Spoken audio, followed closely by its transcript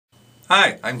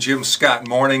Hi, I'm Jim Scott,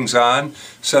 Mornings on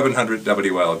 700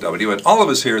 WLW, and all of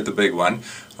us here at the Big One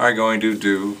are going to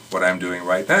do what I'm doing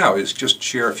right now, is just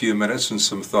share a few minutes and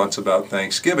some thoughts about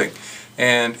Thanksgiving.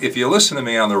 And if you listen to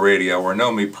me on the radio or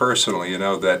know me personally, you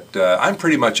know that I'm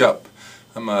pretty much up.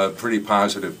 I'm a pretty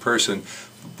positive person,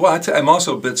 but I'm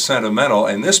also a bit sentimental,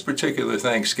 and this particular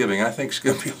Thanksgiving I think is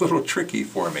going to be a little tricky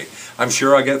for me. I'm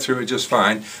sure I'll get through it just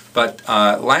fine, but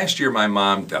last year my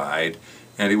mom died,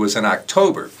 and it was in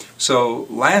October. So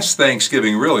last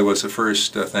Thanksgiving really was the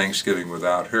first Thanksgiving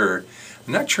without her.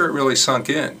 I'm not sure it really sunk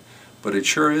in, but it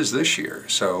sure is this year.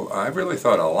 So I really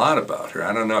thought a lot about her.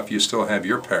 I don't know if you still have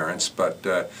your parents, but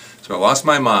so I lost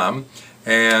my mom,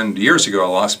 and years ago I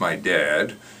lost my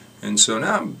dad. And so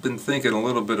now I've been thinking a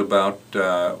little bit about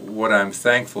what I'm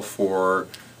thankful for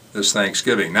this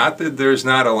Thanksgiving. Not that there's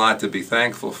not a lot to be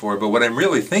thankful for, but what I'm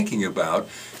really thinking about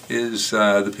is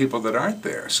the people that aren't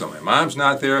there. So my mom's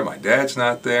not there, my dad's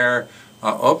not there.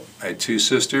 I had two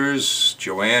sisters.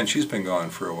 Joanne, she's been gone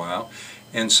for a while.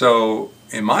 And so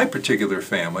in my particular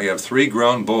family, I have three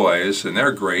grown boys, and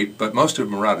they're great, but most of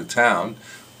them are out of town.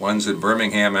 One's in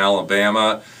Birmingham,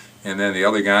 Alabama, and then the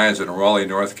other guy is in Raleigh,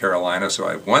 North Carolina. So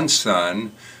I have one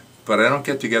son, but I don't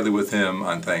get together with him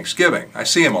on Thanksgiving. I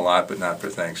see him a lot, but not for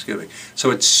Thanksgiving.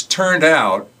 So it's turned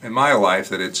out in my life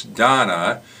that it's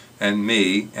Donna and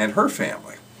me and her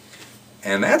family.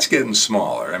 And that's getting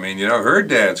smaller. I mean, you know, her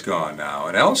dad's gone now,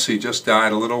 and Elsie just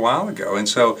died a little while ago. And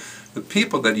so the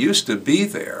people that used to be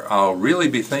there, I'll really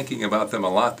be thinking about them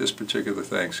a lot this particular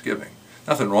Thanksgiving.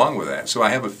 Nothing wrong with that. So I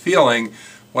have a feeling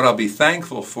what I'll be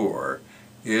thankful for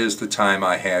is the time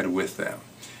I had with them.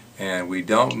 And we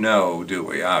don't know, do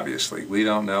we, obviously? We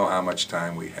don't know how much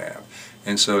time we have.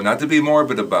 And so not to be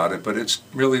morbid about it, but it's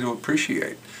really to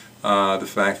appreciate the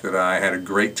fact that I had a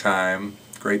great time,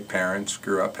 great parents,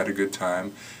 grew up, had a good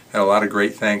time, had a lot of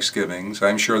great Thanksgivings.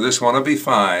 I'm sure this one will be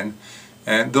fine.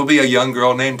 And there'll be a young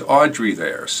girl named Audrey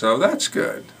there, so that's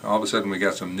good. All of a sudden we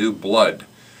got some new blood.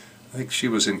 I think she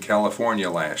was in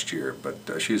California last year,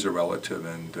 but she's a relative,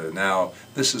 and now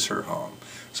this is her home.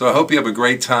 So I hope you have a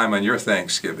great time on your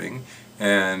Thanksgiving,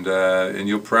 and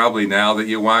you'll probably, now that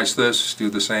you watch this,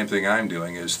 do the same thing I'm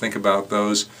doing, is think about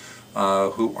those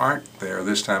who aren't there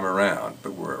this time around,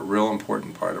 but were a real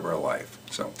important part of our life.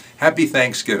 So happy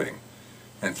Thanksgiving,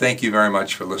 and thank you very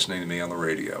much for listening to me on the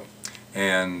radio.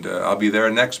 And I'll be there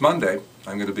next Monday.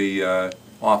 I'm going to be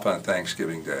off on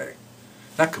Thanksgiving Day.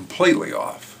 Not completely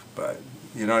off, but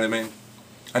you know what I mean?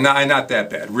 I'm not that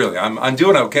bad, really. I'm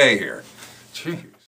doing okay here. Gee.